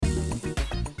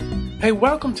Hey,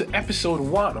 welcome to episode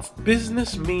 1 of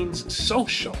Business Means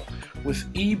Social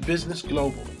with eBusiness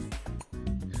Global.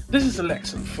 This is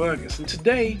Alexon, Fergus, and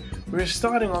today we're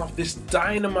starting off this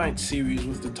dynamite series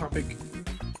with the topic,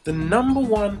 the number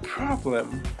one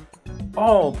problem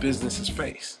all businesses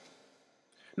face.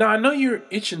 Now, I know you're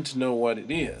itching to know what it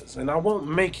is, and I won't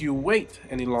make you wait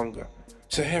any longer,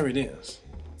 so here it is.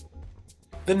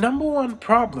 The number one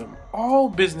problem all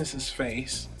businesses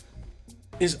face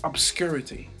is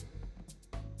obscurity.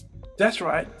 That's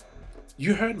right,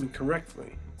 you heard me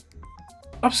correctly.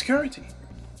 Obscurity,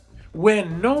 where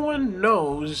no one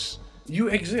knows you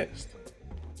exist.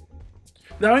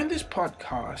 Now, in this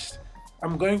podcast,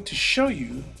 I'm going to show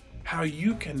you how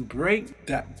you can break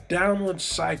that downward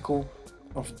cycle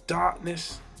of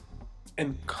darkness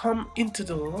and come into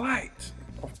the light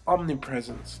of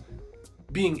omnipresence,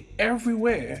 being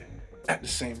everywhere at the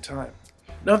same time.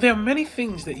 Now, there are many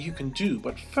things that you can do,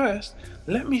 but first,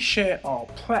 let me share our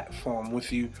platform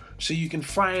with you so you can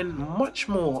find much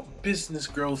more business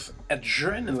growth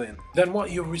adrenaline than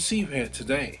what you'll receive here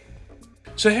today.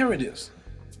 So here it is.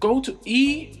 Go to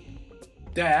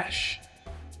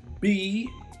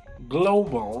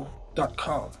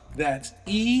e-bglobal.com. That's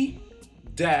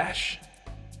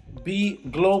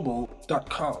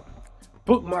e-bglobal.com.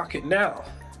 Bookmark it now.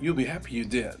 You'll be happy you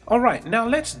did. Alright, now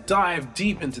let's dive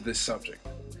deep into this subject.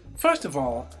 First of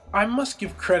all, I must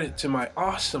give credit to my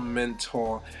awesome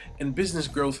mentor and business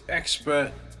growth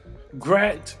expert,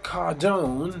 Grant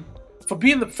Cardone, for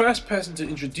being the first person to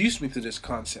introduce me to this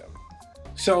concept.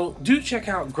 So do check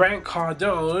out Grant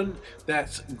Cardone,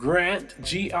 that's Grant,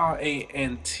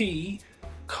 G-R-A-N-T,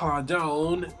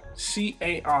 Cardone,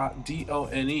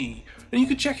 C-A-R-D-O-N-E. And you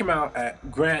can check him out at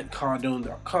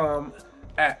grantcardone.com,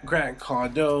 at Grant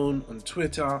Cardone on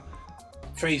Twitter,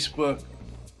 Facebook,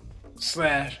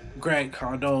 /Grant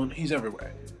Cardone. He's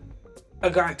everywhere. A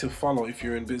guy to follow if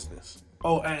you're in business.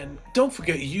 Oh, and don't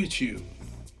forget YouTube.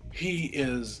 He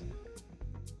is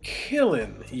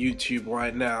killing YouTube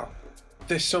right now.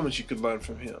 There's so much you could learn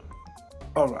from him.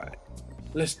 Alright,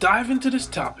 let's dive into this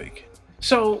topic.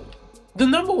 So, the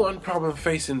number one problem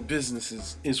facing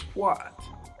businesses is what?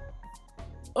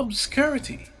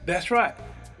 Obscurity. That's right.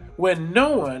 Where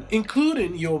no one,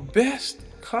 including your best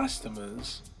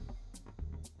customers,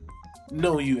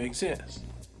 know you exist.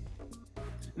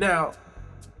 Now,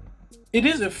 it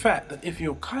is a fact that if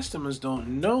your customers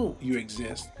don't know you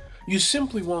exist, you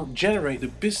simply won't generate the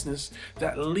business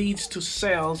that leads to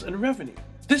sales and revenue.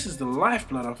 This is the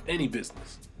lifeblood of any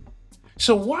business.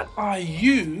 So what are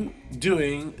you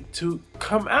doing to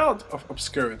come out of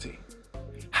obscurity?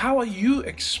 How are you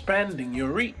expanding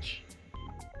your reach?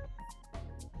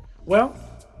 Well,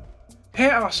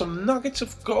 here are some nuggets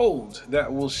of gold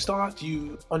that will start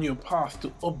you on your path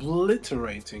to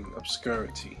obliterating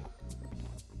obscurity.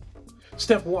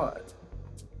 Step 1.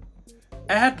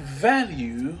 Add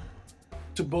value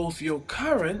to both your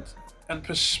current and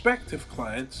prospective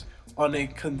clients on a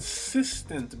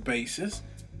consistent basis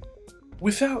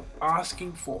without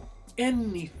asking for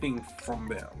anything from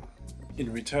them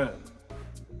in return.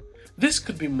 This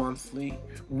could be monthly,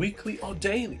 weekly, or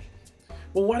daily.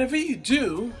 But whatever you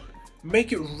do,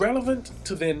 make it relevant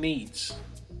to their needs.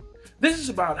 This is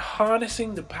about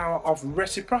harnessing the power of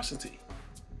reciprocity.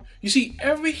 You see,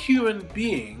 every human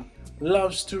being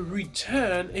loves to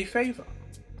return a favor.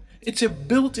 It's a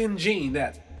built-in gene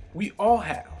that we all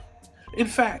have. In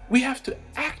fact, we have to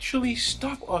actually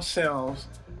stop ourselves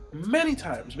many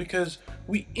times because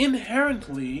we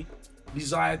inherently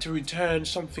desire to return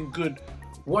something good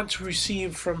once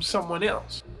received from someone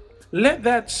else. Let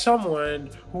that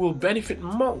someone who will benefit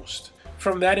most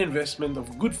from that investment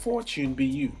of good fortune be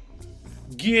you.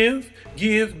 Give,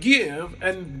 give, give,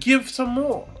 and give some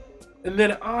more. And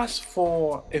then ask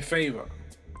for a favor.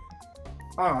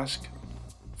 Ask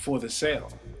for the sale.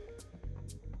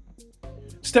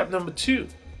 Step number 2.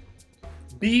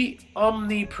 Be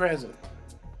omnipresent.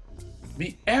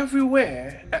 Be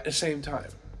everywhere at the same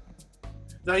time.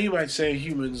 Now you might say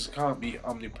humans can't be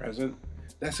omnipresent.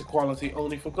 That's a quality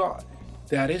only for God.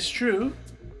 That is true.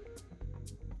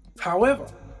 However,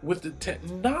 with the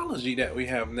technology that we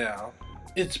have now,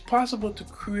 it's possible to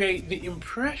create the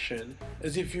impression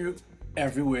as if you're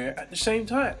everywhere at the same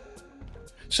time.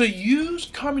 So use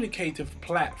communicative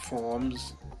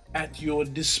platforms at your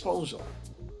disposal.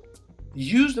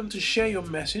 Use them to share your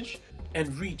message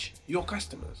and reach your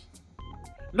customers.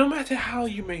 No matter how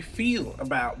you may feel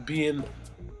about being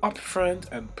upfront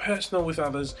and personal with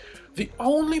others, the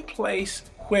only place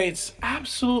where it's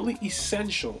absolutely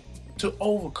essential to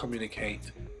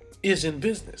over-communicate is in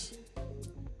business.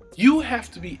 You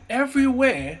have to be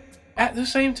everywhere at the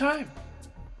same time.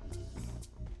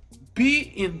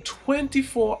 Be in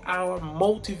 24-hour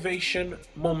motivation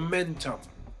momentum,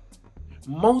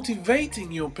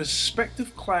 motivating your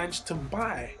prospective clients to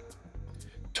buy,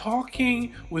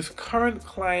 talking with current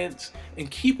clients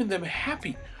and keeping them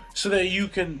happy so that you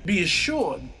can be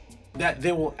assured that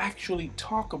they will actually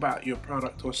talk about your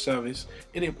product or service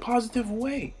in a positive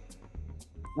way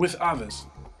with others.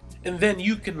 And then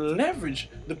you can leverage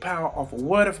the power of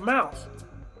word of mouth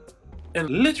and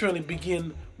literally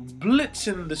begin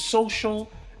blitzing the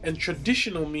social and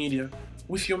traditional media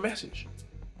with your message.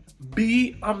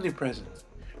 Be omnipresent.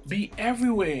 Be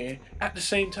everywhere at the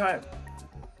same time.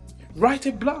 Write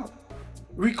a blog.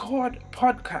 Record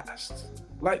podcasts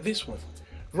like this one.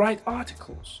 Write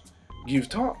articles. Give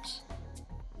talks.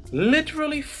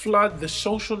 Literally flood the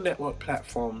social network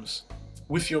platforms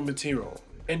with your material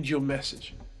and your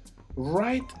message.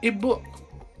 Write a book.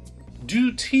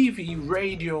 Do TV,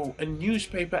 radio, and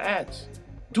newspaper ads.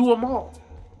 Do them all.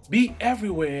 Be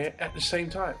everywhere at the same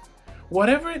time.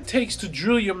 Whatever it takes to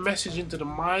drill your message into the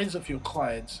minds of your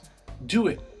clients, do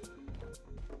it.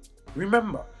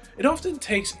 Remember, it often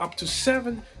takes up to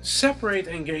 7 separate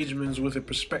engagements with a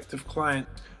prospective client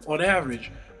on average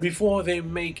before they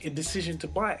make a decision to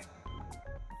buy.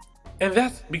 And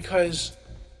that's because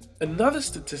another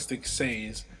statistic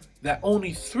says that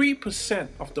only 3%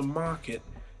 of the market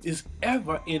is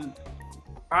ever in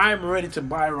I'm ready to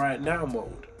buy right now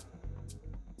mode.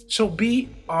 So be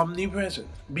omnipresent.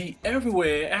 Be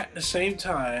everywhere at the same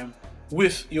time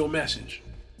with your message.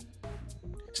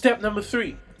 Step number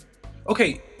 3.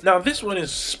 Okay, now this one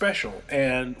is special,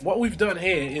 and what we've done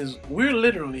here is we're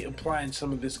literally applying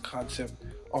some of this concept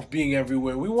of being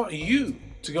everywhere. We want you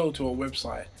to go to our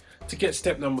website to get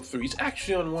step number 3. It's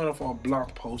actually on one of our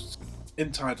blog posts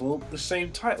entitled the same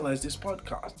title as this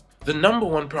podcast. The number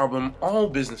one problem all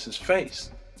businesses face.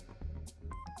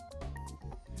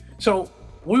 So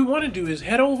what we want to do is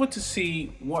head over to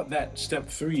see what that step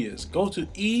 3 is. Go to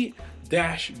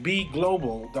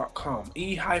e-bglobal.com,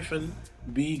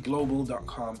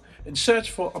 e-bglobal.com, and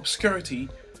search for obscurity,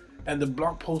 and the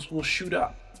blog post will shoot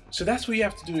up. So that's what you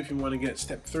have to do if you want to get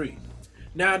step 3.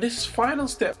 Now this final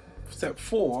step, step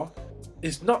 4,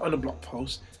 is not on the blog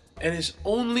post and is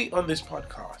only on this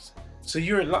podcast. So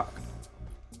you're in luck.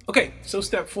 Okay, so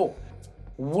step 4,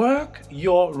 work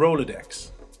your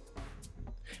Rolodex.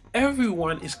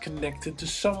 Everyone is connected to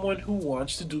someone who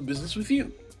wants to do business with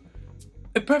you.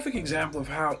 A perfect example of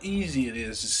how easy it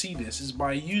is to see this is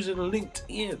by using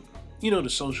LinkedIn. You know, the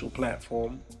social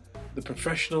platform, the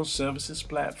professional services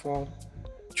platform.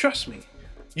 Trust me,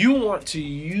 you want to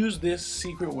use this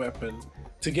secret weapon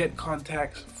to get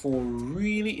contacts for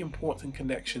really important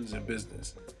connections in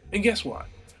business. And guess what?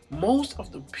 Most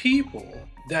of the people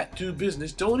that do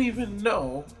business don't even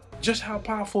know just how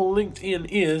powerful LinkedIn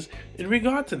is in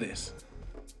regard to this.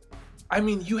 I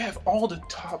mean, you have all the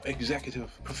top executive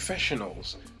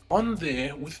professionals on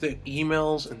there with their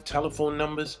emails and telephone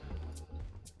numbers.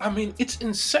 I mean, it's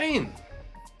insane.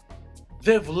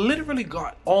 They've literally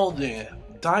got all their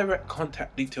direct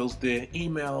contact details, their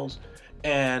emails,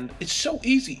 and it's so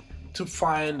easy to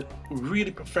find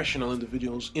really professional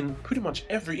individuals in pretty much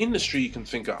every industry you can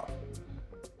think of.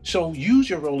 So use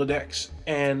your Rolodex,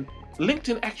 and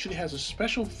LinkedIn actually has a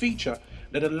special feature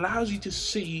that allows you to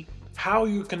see how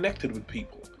you're connected with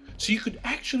people. So you could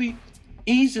actually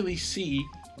easily see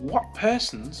what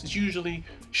persons is usually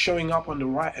showing up on the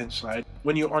right hand side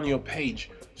when you're on your page.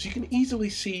 So you can easily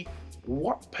see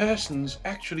what persons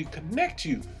actually connect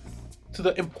you to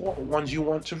the important ones you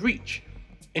want to reach.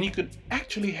 And you could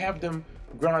actually have them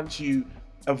grant you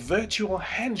a virtual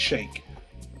handshake.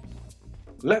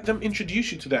 Let them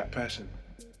introduce you to that person.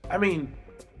 I mean,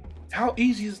 how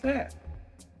easy is that?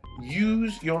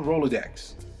 Use your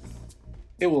Rolodex.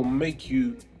 It will make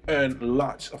you earn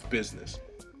lots of business.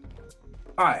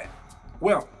 Alright,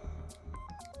 well,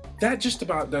 that just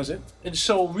about does it. And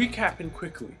so, recapping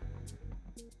quickly.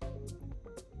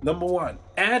 Number 1,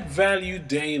 add value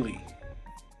daily.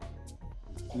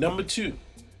 Number 2,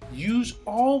 use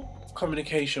all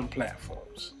communication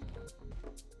platforms.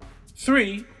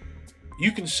 3,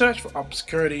 you can search for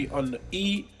obscurity on the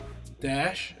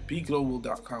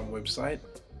e-bglobal.com website.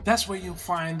 That's where you'll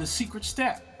find the secret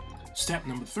step. Step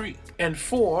number 3. And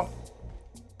 4,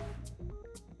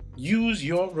 use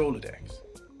your Rolodex.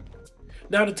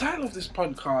 Now, the title of this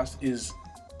podcast is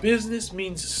Business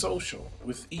Means Social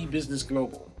with eBusiness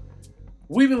Global.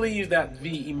 We believe that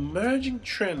the emerging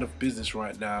trend of business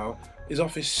right now is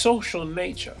of a social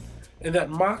nature, and that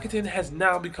marketing has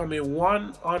now become a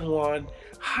one-on-one,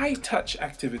 high-touch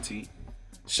activity.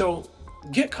 So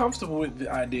get comfortable with the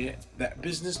idea that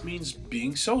business means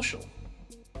being social.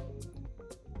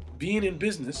 being in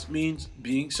business means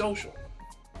being social.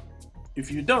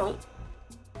 If you don't,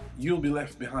 you'll be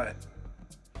left behind.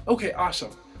 Okay,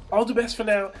 awesome. All the best for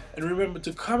now, and remember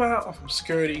to come out of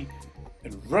obscurity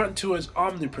and run towards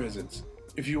omnipresence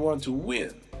if you want to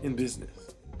win in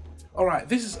business. Alright,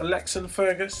 this is Alexon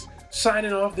Fergus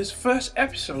signing off this first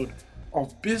episode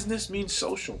of Business Means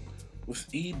Social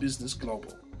with eBusiness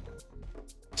Global.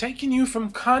 Taking you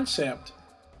from concept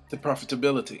to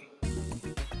profitability.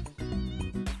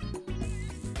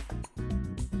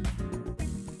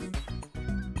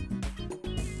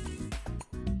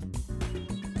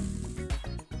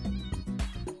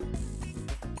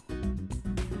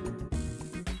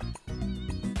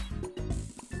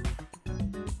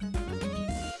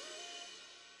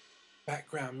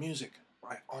 Background music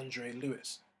by Andre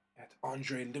Lewis at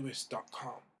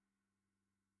andrelewis.com.